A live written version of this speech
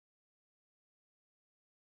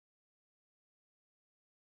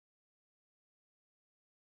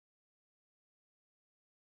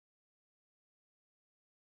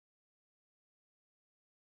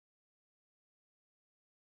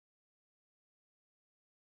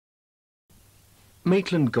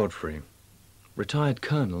Maitland Godfrey, retired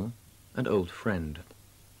colonel and old friend.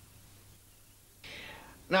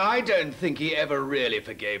 Now, I don't think he ever really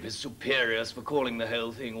forgave his superiors for calling the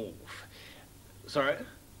whole thing off. Sorry?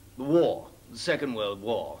 The war. The Second World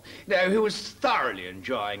War. Now, he was thoroughly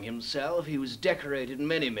enjoying himself. He was decorated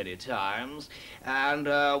many, many times and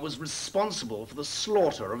was responsible for the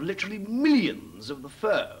slaughter of literally millions of the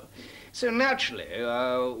foe. So naturally,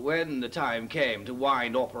 when the time came to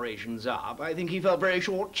wind operations up, I think he felt very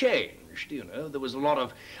short-changed. You know, there was a lot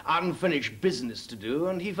of unfinished business to do,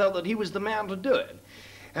 and he felt that he was the man to do it.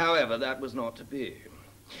 However, that was not to be.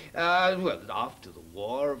 Well, after the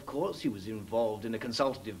war, of course, he was involved in a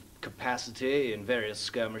consultative capacity in various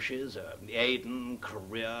skirmishes, Aden,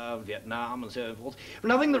 Korea, Vietnam, and so forth.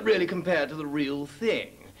 Nothing that really compared to the real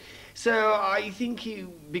thing. So I think he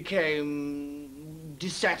became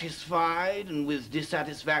dissatisfied, and with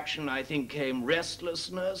dissatisfaction, I think, came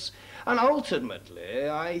restlessness, and ultimately,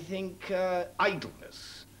 I think,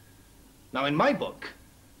 idleness. Now, in my book,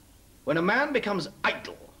 when a man becomes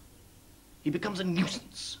idle, he becomes a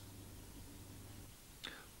nuisance.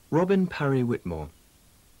 Robin Parry Whitmore,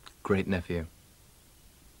 great-nephew.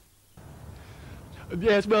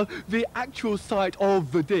 Yes, well, the actual site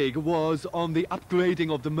of the dig was on the upgrading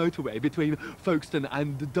of the motorway between Folkestone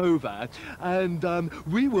and Dover, and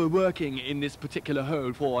we were working in this particular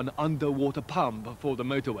hole for an underwater pump for the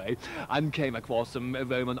motorway, and came across some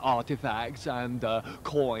Roman artifacts and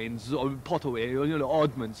coins, or pottery, you know,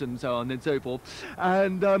 oddments and so on and so forth.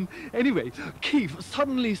 And anyway, Keith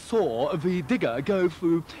suddenly saw the digger go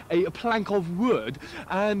through a plank of wood,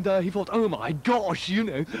 and he thought, oh my gosh, you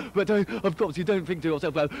know, but of course you don't think to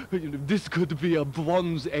yourself, well, you know, this could be a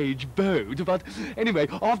Bronze Age boat. But anyway,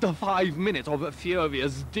 after 5 minutes of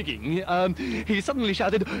furious digging, he suddenly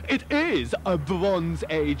shouted, it is a Bronze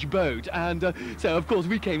Age boat. And so, of course,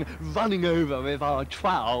 we came running over with our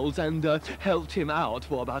trowels and helped him out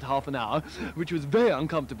for about half an hour, which was very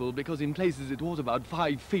uncomfortable because in places it was about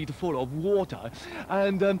 5 feet full of water.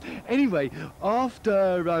 And anyway,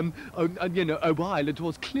 after you know, a while, it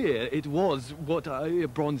was clear it was what a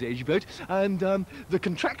Bronze Age boat, and the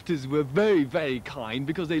contractors were very, very kind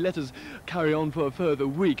because they let us carry on for a further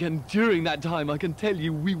week, and during that time, I can tell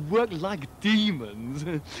you, we worked like demons.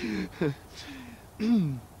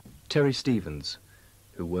 Terry Stevens,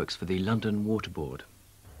 who works for the London Water Board.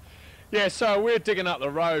 Yeah, so we're digging up the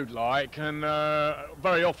road, like, and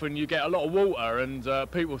very often you get a lot of water,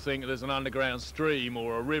 and people think there's an underground stream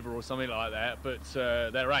or a river or something like that, but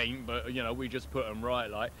there ain't, but, you know, we just put them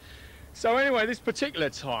right, like. So anyway, this particular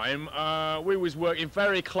time, we was working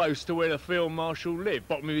very close to where the field marshal lived,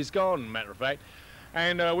 bottom of his garden, matter of fact,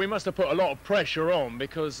 and we must have put a lot of pressure on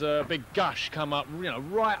because a big gush come up, you know,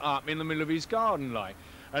 right up in the middle of his garden, like.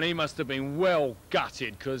 And he must have been well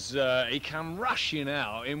gutted because he came rushing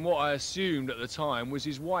out in what I assumed at the time was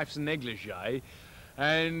his wife's negligee,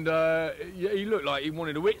 and he looked like he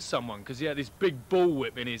wanted to hit someone because he had this big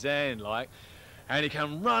bullwhip in his hand, like. And he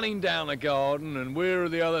came running down the garden, and we're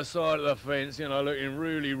at the other side of the fence, you know, looking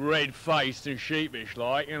really red-faced and sheepish,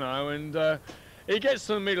 like, you know, and he gets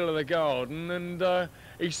to the middle of the garden, and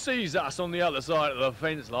he sees us on the other side of the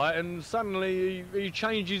fence, like, and suddenly he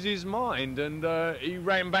changes his mind, and he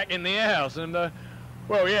ran back in the house, and,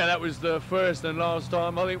 well, yeah, that was the first and last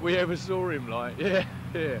time I think we ever saw him, like,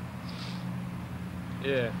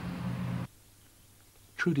 yeah.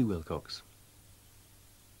 Trudy Wilcox.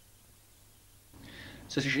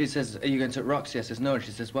 So she says, are you going to Roxy? I says, no. And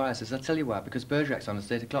she says, why? I says, I'll tell you why, because Bergerac's on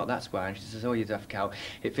at 8 o'clock, that's why. And she says, oh, you daft cow.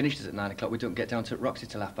 It finishes at 9 o'clock. We don't get down to Roxy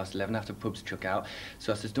till 11:30 after pubs chuck out.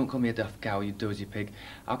 So I says, don't call me a daft cow, you dozy pig.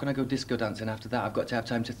 How can I go disco dancing after that? I've got to have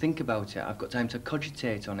time to think about it. I've got time to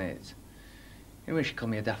cogitate on it. Anyway, she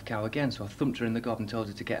called me a daft cow again, so I thumped her in the gob and told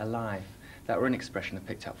her to get a life. That were an expression I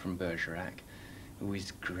picked up from Bergerac. Oh,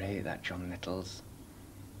 he's great, that John Nettles.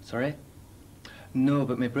 Sorry? No,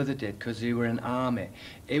 but my brother did, because he were in army.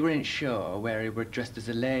 He weren't sure where he were dressed as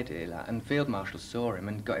a lady, like, and Field Marshal saw him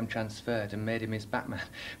and got him transferred and made him his Batman,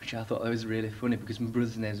 which I thought that was really funny because my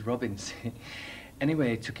brother's name's Robin, see.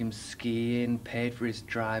 Anyway, took him skiing, paid for his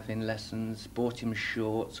driving lessons, bought him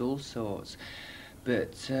shorts, all sorts.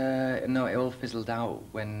 But, no, it all fizzled out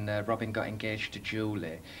when Robin got engaged to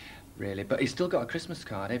Julie. Really, but he's still got a Christmas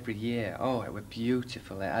card every year. Oh, it was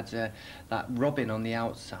beautiful. It had that robin on the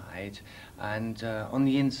outside, and on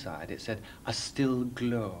the inside it said, I still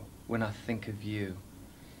glow when I think of you.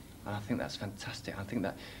 And I think that's fantastic. I think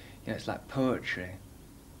that, you know, it's like poetry,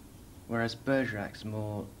 whereas Bergerac's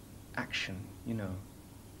more action, you know.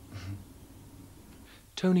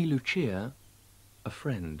 Tony Lucia, a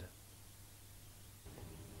friend.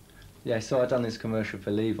 Yeah, so I done this commercial for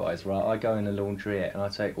Levi's, right? I go in the laundrette and I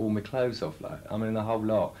take all my clothes off, like, I mean the whole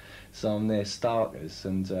lot. So I'm there starters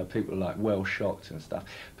and people are like well shocked and stuff.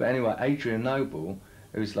 But anyway, Adrian Noble,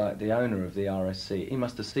 who's like the owner of the RSC, he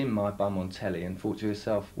must have seen my bum on telly and thought to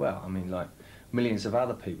himself, well, I mean like millions of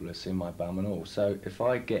other people have seen my bum and all, so if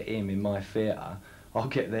I get him in my theatre, I'll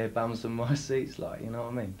get their bums and my seats, like, you know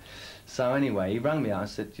what I mean? So anyway, he rang me up and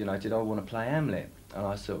said, you know, did I want to play Hamlet? And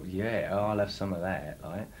I thought, yeah, I'll have some of that,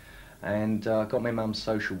 like. And I got my mum's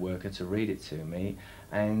social worker to read it to me,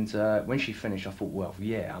 and when she finished I thought, well,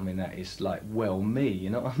 yeah, I mean that is like, well, me, you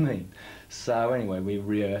know what I mean? So anyway, we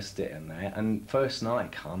rehearsed it and that, and first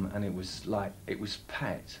night come and it was like, it was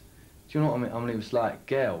packed. Do you know what I mean? I mean, it was like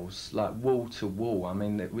girls, like wall to wall. I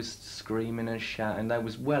mean, it was screaming and shouting. They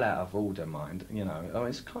was well out of order, mind, you know. I mean,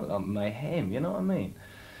 it's kind of like mayhem, you know what I mean?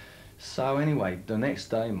 So anyway, the next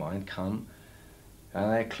day, mind, come,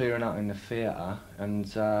 and they're clearing up in the theatre, and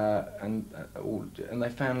they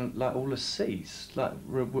found like all the seats, like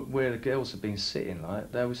where the girls had been sitting,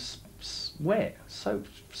 like they was wet, soaked,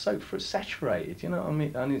 saturated. You know what I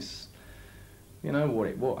mean? And it's, you know what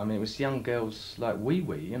it was. I mean, it was young girls like wee,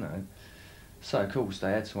 you know. So of course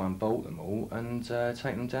they had to unbolt them all and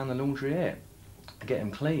take them down the laundrette, get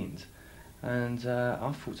them cleaned. And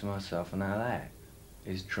I thought to myself, now that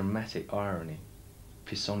is dramatic irony,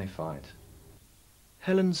 personified.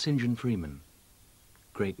 Helen St. John Freeman,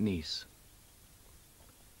 great niece.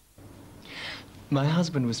 My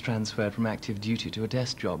husband was transferred from active duty to a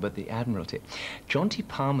desk job at the Admiralty. John T.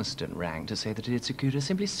 Palmerston rang to say that he had secured a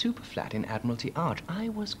simply super flat in Admiralty Arch. I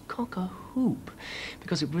was cock-a-hoop,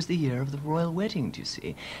 because it was the year of the royal wedding, do you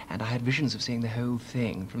see, and I had visions of seeing the whole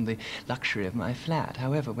thing from the luxury of my flat.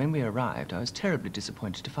 However, when we arrived, I was terribly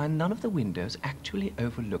disappointed to find none of the windows actually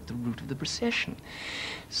overlooked the route of the procession.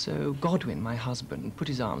 So Godwin, my husband, put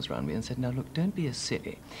his arms around me and said, now look, don't be a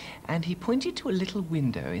silly. And he pointed to a little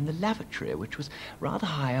window in the lavatory, which was rather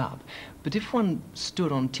high up, but if one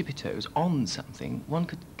stood on tippy-toes on something, one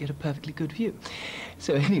could get a perfectly good view.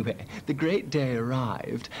 So anyway, the great day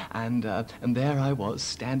arrived, and there I was,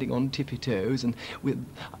 standing on tippy-toes, and with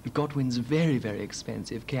Godwin's very, very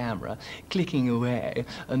expensive camera, clicking away,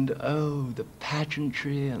 and oh, the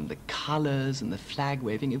pageantry, and the colours, and the flag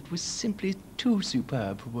waving, it was simply too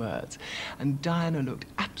superb for words. And Diana looked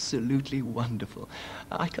absolutely wonderful.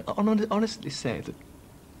 I can honestly say that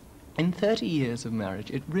in 30 years of marriage,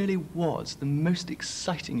 it really was the most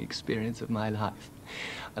exciting experience of my life.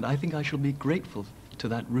 And I think I shall be grateful to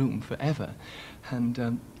that room forever.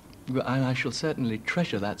 And I shall certainly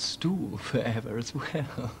treasure that stool forever as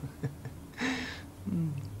well.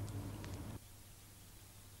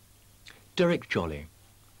 Derek Jolly,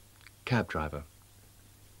 cab driver.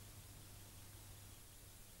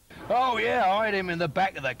 Oh, yeah, I had him in the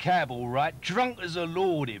back of the cab, all right. Drunk as a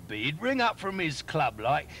lord he'd be. He'd ring up from his club,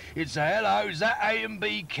 like. He'd say, hello, is that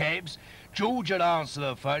A&B cabs? George would answer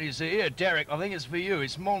the phone. He'd say, here, Derek, I think it's for you.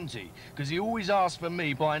 It's Monty. Because he always asked for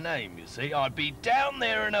me by name, you see. I'd be down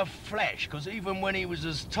there in a flash, because even when he was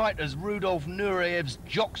as tight as Rudolf Nureyev's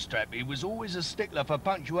jockstrap, he was always a stickler for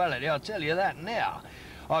punctuality, I'll tell you that now.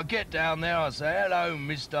 I'd get down there, I'd say, hello,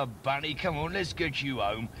 Mr. Bunny, come on, let's get you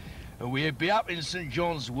home. And we'd be up in St.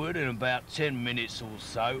 John's Wood in about 10 minutes or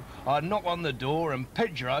so. I'd knock on the door and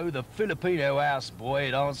Pedro, the Filipino houseboy,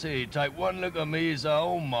 would answer. He'd take one look at me and say,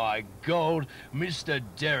 oh my God, Mr.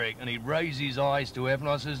 Derek. And he'd raise his eyes to heaven.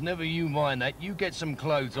 I says, never you mind that. You get some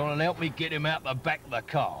clothes on and help me get him out the back of the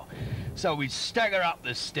car. So we'd stagger up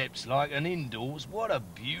the steps like, and indoors, what a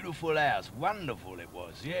beautiful house. Wonderful it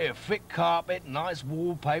was. Yeah, thick carpet, nice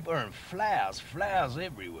wallpaper and flowers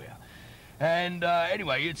everywhere. And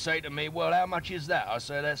anyway, he'd say to me, well, how much is that? I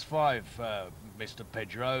say, that's 5, Mr.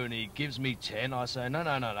 Pedro, and he gives me 10. I say, no,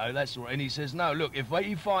 that's all right. And he says, no, look, if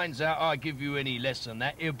he finds out I give you any less than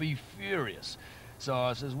that, he'll be furious. So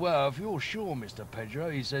I says, well, if you're sure, Mr. Pedro,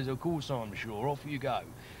 he says, of course I'm sure, off you go.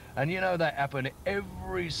 And you know, that happened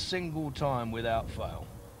every single time without fail.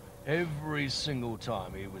 Every single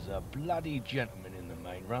time. He was a bloody gentleman in the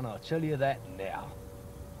main run, I'll tell you that now.